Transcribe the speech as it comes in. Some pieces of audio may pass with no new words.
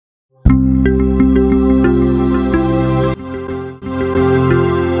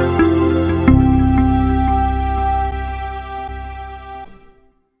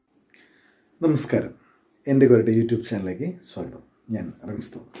നമസ്കാരം. എൻ്റെ കുറേ യൂട്യൂബ് ചാനലിലേക്ക് സ്വാഗതം. ഞാൻ റിൻസ്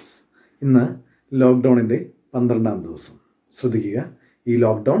തോമസ്. ഇന്ന് ലോക്ക്ഡൗണിൻ്റെ 12ാം ദിവസം. ശ്രദ്ധിക്കുക, ഈ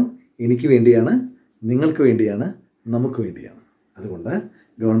ലോക്ക്ഡൗൺ എനിക്ക് വേണ്ടിയാണ്, നിങ്ങൾക്ക് വേണ്ടിയാണ്, നമുക്ക് വേണ്ടിയാണ്. അതുകൊണ്ട്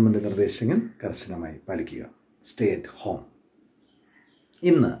ഗവൺമെൻറ് നിർദ്ദേശങ്ങൾ കർശനമായി പാലിക്കുക. Stay at home.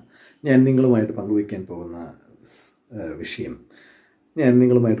 ഇന്ന് ഞാൻ നിങ്ങളുമായിട്ട് പങ്കുവയ്ക്കാൻ പോകുന്ന വിഷയം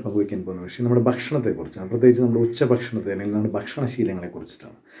നമ്മുടെ ഭക്ഷണത്തെക്കുറിച്ചാണ്. പ്രത്യേകിച്ച് നമ്മുടെ ഉച്ചഭക്ഷണത്തെ അല്ലെങ്കിൽ നമ്മുടെ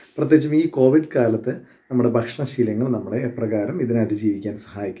ഭക്ഷണശീലങ്ങളെക്കുറിച്ചിട്ടാണ്. പ്രത്യേകിച്ചും ഈ കോവിഡ് കാലത്ത് നമ്മുടെ ഭക്ഷണശീലങ്ങൾ നമ്മളെ എപ്രകാരം ഇതിനെ അതിജീവിക്കാൻ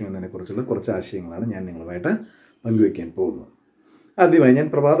സഹായിക്കുമെന്നതിനെക്കുറിച്ചുള്ള കുറച്ച് ആശയങ്ങളാണ് ഞാൻ നിങ്ങളുമായിട്ട് പങ്കുവയ്ക്കാൻ പോകുന്നത്. ആദ്യമായി ഞാൻ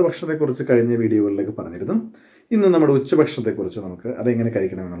പ്രഭാത ഭക്ഷണത്തെക്കുറിച്ച് കഴിഞ്ഞ വീഡിയോകളിലേക്ക് പറഞ്ഞിരുന്നു. ഇന്ന് നമ്മുടെ ഉച്ചഭക്ഷണത്തെക്കുറിച്ച് നമുക്ക് അതെങ്ങനെ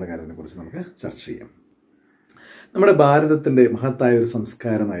കഴിക്കണമെന്നുള്ള കാര്യത്തെക്കുറിച്ച് നമുക്ക് ചർച്ച ചെയ്യാം. നമ്മുടെ ഭാരതത്തിൻ്റെ മഹത്തായ ഒരു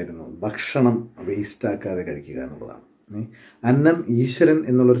സംസ്കാരമായിരുന്നു ഭക്ഷണം വേസ്റ്റാക്കാതെ കഴിക്കുക എന്നുള്ളതാണ്. അന്നം ഈശ്വരൻ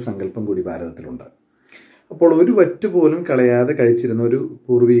എന്നുള്ളൊരു സങ്കല്പം കൂടി ഭാരതത്തിലുണ്ട്. അപ്പോൾ ഒരു വറ്റ് പോലും കളയാതെ കഴിച്ചിരുന്ന ഒരു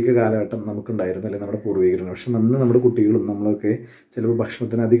പൂർവിക കാലഘട്ടം നമുക്കുണ്ടായിരുന്നു, അല്ലെങ്കിൽ നമ്മുടെ പൂർവികരുണ്ട്. പക്ഷെ അന്ന് നമ്മുടെ കുട്ടികളും നമ്മളൊക്കെ ചിലപ്പോൾ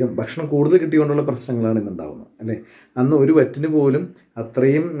ഭക്ഷണം കൂടുതൽ കിട്ടിക്കൊണ്ടുള്ള പ്രശ്നങ്ങളാണ് ഇന്നുണ്ടാവുന്നത്, അല്ലേ? അന്ന് ഒരു വറ്റിന് പോലും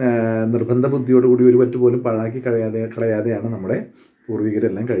അത്രയും നിർബന്ധ ബുദ്ധിയോടുകൂടി ഒരു വറ്റ് പോലും പാഴാക്കി കളയാതെയാണ് നമ്മുടെ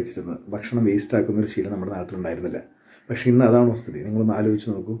പൂർവികരെല്ലാം കഴിച്ചിരുന്നത്. ഭക്ഷണം വേസ്റ്റ് ആക്കുന്ന ഒരു ശീലം നമ്മുടെ നാട്ടിലുണ്ടായിരുന്നില്ല. പക്ഷേ ഇന്ന് അതാണോ സ്ഥിതി? നിങ്ങളൊന്ന് ആലോചിച്ച്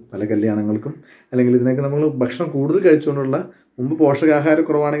നോക്കൂ. പല കല്യാണങ്ങൾക്കും അല്ലെങ്കിൽ ഇതിനൊക്കെ നമ്മൾ ഭക്ഷണം കൂടുതൽ കഴിച്ചുകൊണ്ടുള്ള, മുമ്പ്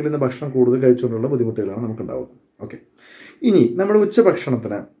പോഷകാഹാരക്കുറവാണെങ്കിൽ ഇന്ന് ഭക്ഷണം കൂടുതൽ കഴിച്ചുകൊണ്ടുള്ള ബുദ്ധിമുട്ടുകളാണ് നമുക്കുണ്ടാവുന്നത്. ഓക്കെ, ഇനി നമ്മുടെ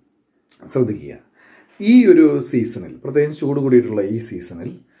ഉച്ചഭക്ഷണത്തിന് ശ്രദ്ധിക്കുക. ഈ ഒരു സീസണിൽ, പ്രത്യേകിച്ച് ചൂട് കൂടിയിട്ടുള്ള ഈ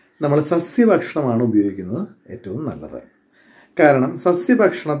സീസണിൽ നമ്മൾ സസ്യഭക്ഷണമാണ് ഉപയോഗിക്കുന്നത് ഏറ്റവും നല്ലത്. കാരണം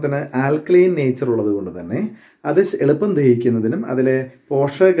സസ്യഭക്ഷണത്തിന് ആൽക്കലൈൻ നേച്ചർ ഉള്ളത് കൊണ്ട് തന്നെ അത് എളുപ്പം ദഹിക്കുന്നതിനും അതിലെ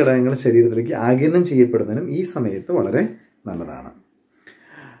പോഷക ഘടകങ്ങൾ ശരീരത്തിലേക്ക് ആഗിരണം ചെയ്യപ്പെടുന്നതിനും ഈ സമയത്ത് വളരെ നല്ലതാണ്.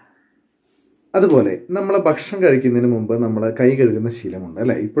 അതുപോലെ നമ്മൾ ഭക്ഷണം കഴിക്കുന്നതിന് മുമ്പ് നമ്മൾ കൈ കഴുകുന്ന ശീലമുണ്ട്,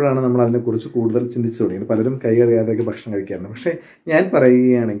 അല്ലേ? ഇപ്പോഴാണ് നമ്മൾ അതിനെക്കുറിച്ച് കൂടുതൽ ചിന്തിച്ചു തുടങ്ങിയത്. പലരും കൈ കഴുകാതെയൊക്കെ ഭക്ഷണം കഴിക്കാറുണ്ട്. പക്ഷേ ഞാൻ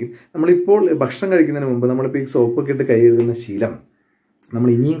പറയുകയാണെങ്കിൽ നമ്മളിപ്പോൾ ഭക്ഷണം കഴിക്കുന്നതിന് മുമ്പ് നമ്മളിപ്പോൾ ഈ സോപ്പൊക്കെ ഇട്ട് കൈ കഴുകുന്ന ശീലം നമ്മൾ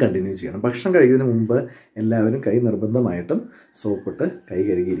ഇനിയും കണ്ടിന്യൂ ചെയ്യണം. ഭക്ഷണം കഴിക്കുന്നതിന് മുമ്പ് എല്ലാവരും കൈ നിർബന്ധമായിട്ടും സോപ്പിട്ട് കൈ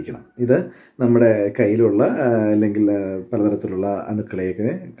കഴുകിയിരിക്കണം. ഇത് നമ്മുടെ കയ്യിലുള്ള അല്ലെങ്കിൽ പലതരത്തിലുള്ള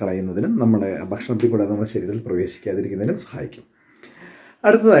അണുക്കളെയൊക്കെ കളയുന്നതിനും നമ്മുടെ ഭക്ഷണത്തിൽ കൂടെ നമ്മുടെ ശരീരത്തിൽ പ്രവേശിക്കാതിരിക്കുന്നതിനും സഹായിക്കും.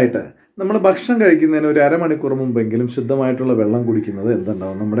 അടുത്തതായിട്ട് നമ്മൾ ഭക്ഷണം കഴിക്കുന്നതിന് ഒരു അരമണിക്കൂർ മുമ്പെങ്കിലും ശുദ്ധമായിട്ടുള്ള വെള്ളം കുടിക്കുന്നത്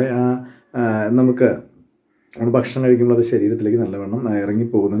എന്തുണ്ടാവും? നമുക്ക് ഭക്ഷണം കഴിക്കുമ്പോൾ അത് ശരീരത്തിലേക്ക് നല്ലവണ്ണം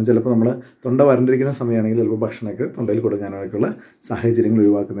ഇറങ്ങിപ്പോകുന്നതിന്, ചിലപ്പോൾ നമ്മൾ തൊണ്ട വരണ്ടിരിക്കുന്ന സമയമാണെങ്കിൽ ചിലപ്പോൾ ഭക്ഷണമൊക്കെ തൊണ്ടയിൽ കൊടുക്കാനൊക്കെയുള്ള സാഹചര്യങ്ങൾ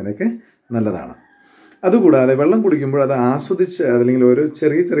ഒഴിവാക്കുന്നതിനൊക്കെ നല്ലതാണ്. അതുകൂടാതെ വെള്ളം കുടിക്കുമ്പോൾ അത് ആസ്വദിച്ച്, അല്ലെങ്കിൽ ഒരു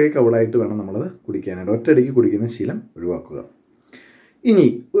ചെറിയ ചെറിയ കവളായിട്ട് വേണം നമ്മളത് കുടിക്കാനായിട്ട്. ഒറ്റയടിക്ക് കുടിക്കുന്ന ശീലം ഒഴിവാക്കുക. ഇനി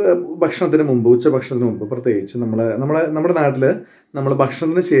ഭക്ഷണത്തിന് മുമ്പ്, ഉച്ചഭക്ഷണത്തിന് മുമ്പ് പ്രത്യേകിച്ച് നമ്മുടെ നാട്ടിൽ നമ്മൾ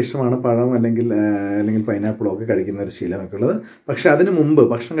ഭക്ഷണത്തിന് ശേഷമാണ് പഴം അല്ലെങ്കിൽ പൈനാപ്പിളോ ഒക്കെ കഴിക്കുന്ന ഒരു ശീലമൊക്കെ ഉള്ളത്. പക്ഷെ അതിന് മുമ്പ്,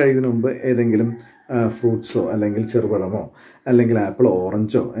 ഭക്ഷണം കഴിക്കുന്നതിന് മുമ്പ് ഏതെങ്കിലും ഫ്രൂട്ട്സോ അല്ലെങ്കിൽ ചെറുപഴമോ അല്ലെങ്കിൽ ആപ്പിളോ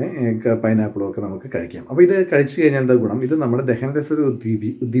ഓറഞ്ചോ പൈനാപ്പിളോ ഒക്കെ നമുക്ക് കഴിക്കാം. അപ്പോൾ ഇത് കഴിച്ചു കഴിഞ്ഞാൽ എന്താ ഗുണം? ഇത് നമ്മുടെ ദഹനരസത്തെ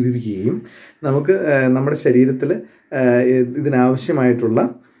ഉദ്ദീപിപ്പിക്കുകയും നമുക്ക് നമ്മുടെ ശരീരത്തിൽ ഇതിനാവശ്യമായിട്ടുള്ള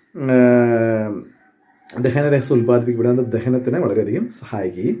ദഹനരസം ഉൽപ്പാദിപ്പിക്കപ്പെടാൻ ദഹനത്തിനെ വളരെയധികം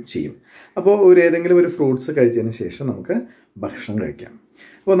സഹായിക്കുകയും ചെയ്യും. അപ്പോൾ ഏതെങ്കിലും ഒരു ഫ്രൂട്ട്സ് കഴിച്ചതിന് ശേഷം നമുക്ക് ഭക്ഷണം കഴിക്കാം.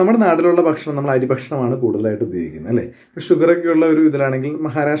 അപ്പോൾ നമ്മുടെ നാട്ടിലുള്ള ഭക്ഷണം നമ്മൾ അരിഭക്ഷണമാണ് കൂടുതലായിട്ട് ഉപയോഗിക്കുന്നത്, അല്ലേ? ഇപ്പോൾ ഷുഗറൊക്കെ ഉള്ള ഒരു ഇതിലാണെങ്കിൽ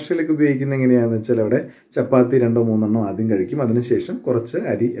മഹാരാഷ്ട്രയിലേക്ക് ഉപയോഗിക്കുന്നത് എങ്ങനെയാണെന്ന് വെച്ചാൽ അവിടെ ചപ്പാത്തി 2-3 ആദ്യം കഴിക്കും, അതിനുശേഷം കുറച്ച്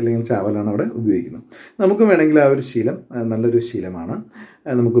അരി അല്ലെങ്കിൽ ചാവലാണ് അവിടെ ഉപയോഗിക്കുന്നത്. നമുക്ക് വേണമെങ്കിൽ ആ ഒരു ശീലം നല്ലൊരു ശീലമാണ്,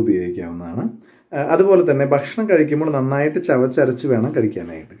 നമുക്ക് ഉപയോഗിക്കാവുന്നതാണ്. അതുപോലെ തന്നെ ഭക്ഷണം കഴിക്കുമ്പോൾ നന്നായിട്ട് ചവച്ചരച്ച് വേണം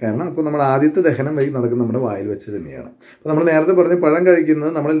കഴിക്കാനായിട്ട്. കാരണം അപ്പോൾ നമ്മുടെ ആദ്യത്തെ ദഹനം വഴി നടക്കുന്നത് നമ്മുടെ വായിൽ വെച്ച് തന്നെയാണ്. അപ്പോൾ നമ്മൾ നേരത്തെ പറഞ്ഞ പഴം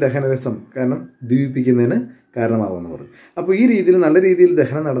കഴിക്കുന്നത് നമ്മളിൽ ദഹനരസം ദ്വീപിപ്പിക്കുന്നതിന് കാരണമാകുമെന്ന് പറഞ്ഞു. അപ്പോൾ ഈ രീതിയിൽ നല്ല രീതിയിൽ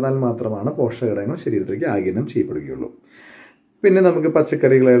ദഹനം നടന്നാൽ മാത്രമാണ് പോഷകഘടകങ്ങൾ ശരീരത്തിലേക്ക് ആഗിരണം ചെയ്യപ്പെടുകയുള്ളൂ. പിന്നെ നമുക്ക്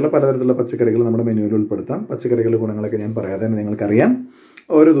പച്ചക്കറികളുള്ള പലതരത്തിലുള്ള പച്ചക്കറികൾ നമ്മുടെ മെനുവിൽ ഉൾപ്പെടുത്താം. പച്ചക്കറികളുടെ ഗുണങ്ങളൊക്കെ ഞാൻ പറയാതെ തന്നെ നിങ്ങൾക്കറിയാം.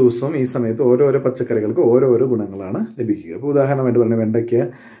 ഓരോ ദിവസവും ഈ സമയത്ത് ഓരോരോ പച്ചക്കറികൾക്ക് ഓരോരോ ഗുണങ്ങളാണ് ലഭിക്കുക. ഇപ്പോൾ ഉദാഹരണമായിട്ട് പറഞ്ഞാൽ വെണ്ടയ്ക്ക്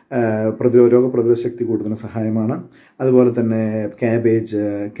രോഗപ്രതിരോധ ശക്തി കൂടുതൽ സഹായമാണ്. അതുപോലെ തന്നെ ക്യാബേജ്,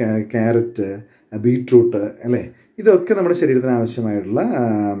 ക്യാരറ്റ്, ബീട്രൂട്ട്, അല്ലേ? ഇതൊക്കെ നമ്മുടെ ശരീരത്തിന് ആവശ്യമായിട്ടുള്ള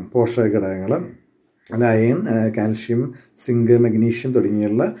പോഷക ഘടകങ്ങൾ, അയൺ, കാൽഷ്യം, സിങ്ക്, മഗ്നീഷ്യം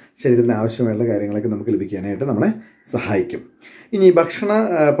തുടങ്ങിയുള്ള ശരീരത്തിന് ആവശ്യമായുള്ള കാര്യങ്ങളൊക്കെ നമുക്ക് ലഭിക്കാനായിട്ട് നമ്മളെ സഹായിക്കും. ഇനി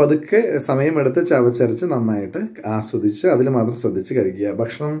പതുക്കെ സമയമെടുത്ത് ചവച്ചരച്ച് നന്നായിട്ട് ആസ്വദിച്ച് അതിൽ മാത്രം ശ്രദ്ധിച്ച് കഴിക്കുക.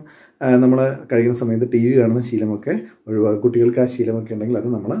 ഭക്ഷണം നമ്മൾ കഴിക്കുന്ന സമയത്ത് TV കാണുന്ന ശീലമൊക്കെ ഒഴിവാക്കുക. കുട്ടികൾക്ക് ആ ശീലമൊക്കെ ഉണ്ടെങ്കിൽ അത്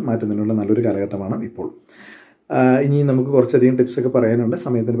നമ്മൾ മാറ്റുന്നതിനുള്ള നല്ലൊരു കാലഘട്ടമാണ് ഇപ്പോൾ. ഇനി നമുക്ക് കുറച്ചധികം ടിപ്സൊക്കെ പറയാനുണ്ട്.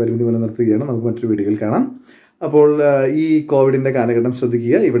 സമയത്തിന് പരിമിതി മൂലം നിർത്തുകയാണ്. നമുക്ക് മറ്റൊരു വീഡിയോയിൽ കാണാം. അപ്പോൾ ഈ കോവിഡിൻ്റെ കാലഘട്ടം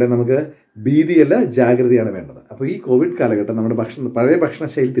ശ്രദ്ധിക്കുക. ഇവിടെ നമുക്ക് ഭീതിയല്ല, ജാഗ്രതയാണ് വേണ്ടത്. അപ്പോൾ ഈ കോവിഡ് കാലഘട്ടം നമ്മുടെ പഴയ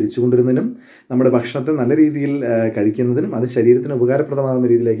ഭക്ഷണശൈലി തിരിച്ചു കൊണ്ടുവരുന്നതിനും നമ്മുടെ ഭക്ഷണത്തെ നല്ല രീതിയിൽ കഴിക്കുന്നതിനും അത് ശരീരത്തിന് ഉപകാരപ്രദമാകുന്ന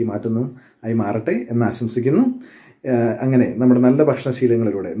രീതിയിലേക്ക് മാറ്റുന്നതും ആയി മാറട്ടെ എന്ന് ആശംസിക്കുന്നു. അങ്ങനെ നമ്മുടെ നല്ല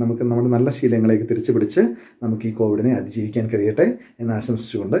ഭക്ഷണശീലങ്ങളിലൂടെ നമുക്ക് നമ്മുടെ നല്ല ശീലങ്ങളേക്ക് തിരിച്ചു പിടിച്ച് നമുക്ക് ഈ കോവിഡിനെ അതിജീവിക്കാൻ കഴിയട്ടെ എന്ന്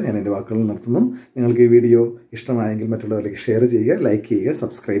ആശംസിച്ചുകൊണ്ട് ഞാൻ എൻ്റെ വാക്കുകൾ നിർത്തുന്നു. നിങ്ങൾക്ക് ഈ വീഡിയോ ഇഷ്ടമായെങ്കിൽ മറ്റുള്ളവരിലേക്ക് ഷെയർ ചെയ്യുക, ലൈക്ക് ചെയ്യുക,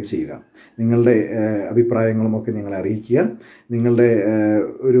 സബ്സ്ക്രൈബ് ചെയ്യുക. നിങ്ങളുടെ അഭിപ്രായങ്ങളും ഒക്കെ ഞങ്ങളെ അറിയിക്കുക. നിങ്ങളുടെ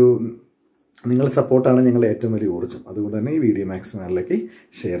സപ്പോർട്ടാണ് ഞങ്ങളുടെ ഏറ്റവും വലിയ ഊർജ്ജം. അതുകൊണ്ട് തന്നെ ഈ വീഡിയോ മാക്സിമം ആളിലേക്ക്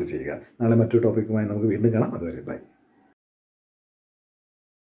ഷെയർ ചെയ്യുക. നാളെ മറ്റൊരു ടോപ്പിക്കുമായി നമുക്ക് വീണ്ടും കാണാം. അതുവരെ ബൈ.